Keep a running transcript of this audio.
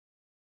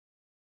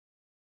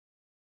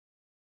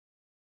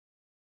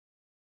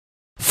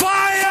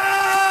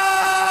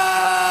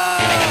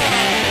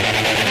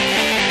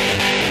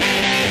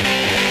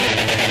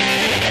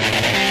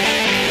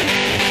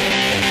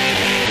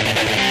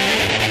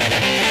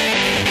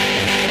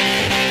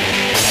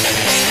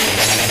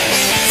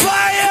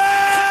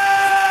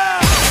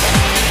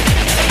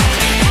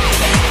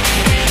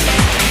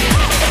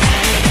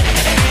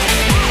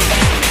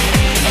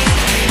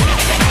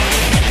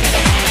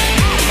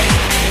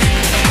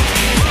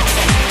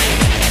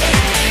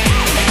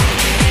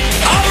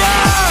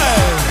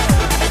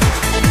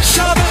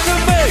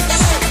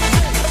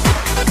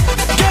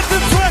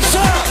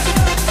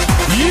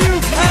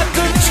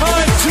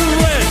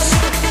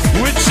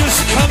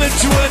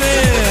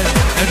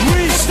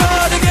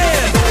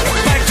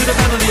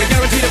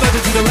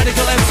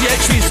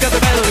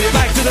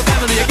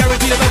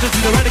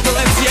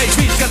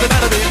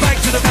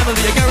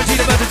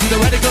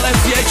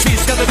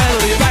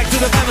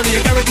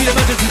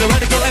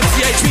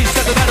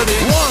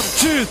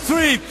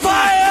three,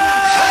 fire!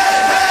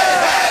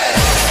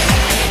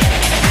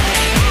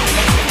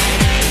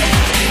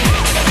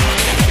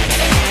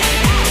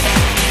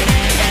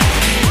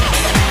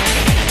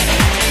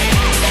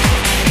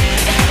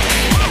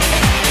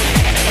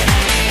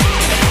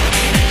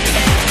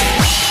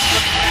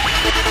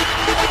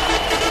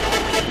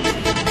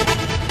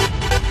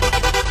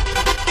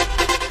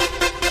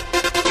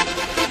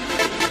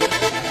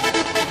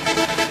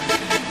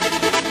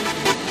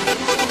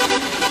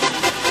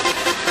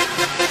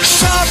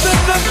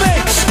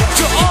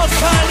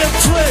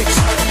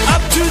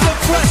 Up to the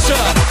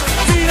pressure,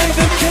 feeling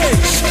the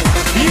kicks.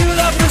 You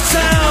love the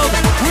sound,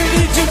 we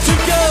need you to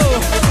go.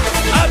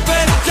 Up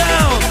and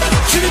down,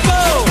 shitty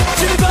bow,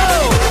 shitty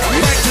bow.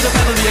 Back to the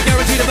family, a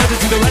guaranteed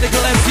emergency. The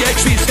radical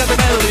MCHV's got the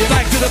melody.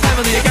 Back to the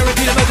family, a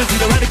guaranteed emergency.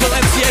 The radical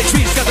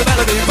MCHV's got the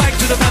melody. Back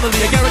to the family,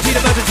 a guaranteed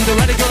emergency. The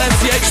radical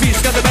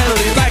MCHV's got the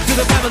melody. Back to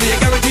the family, a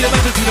guaranteed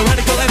emergency. The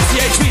radical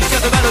MCHV's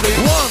got the melody.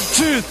 1,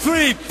 2,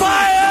 3,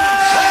 fire!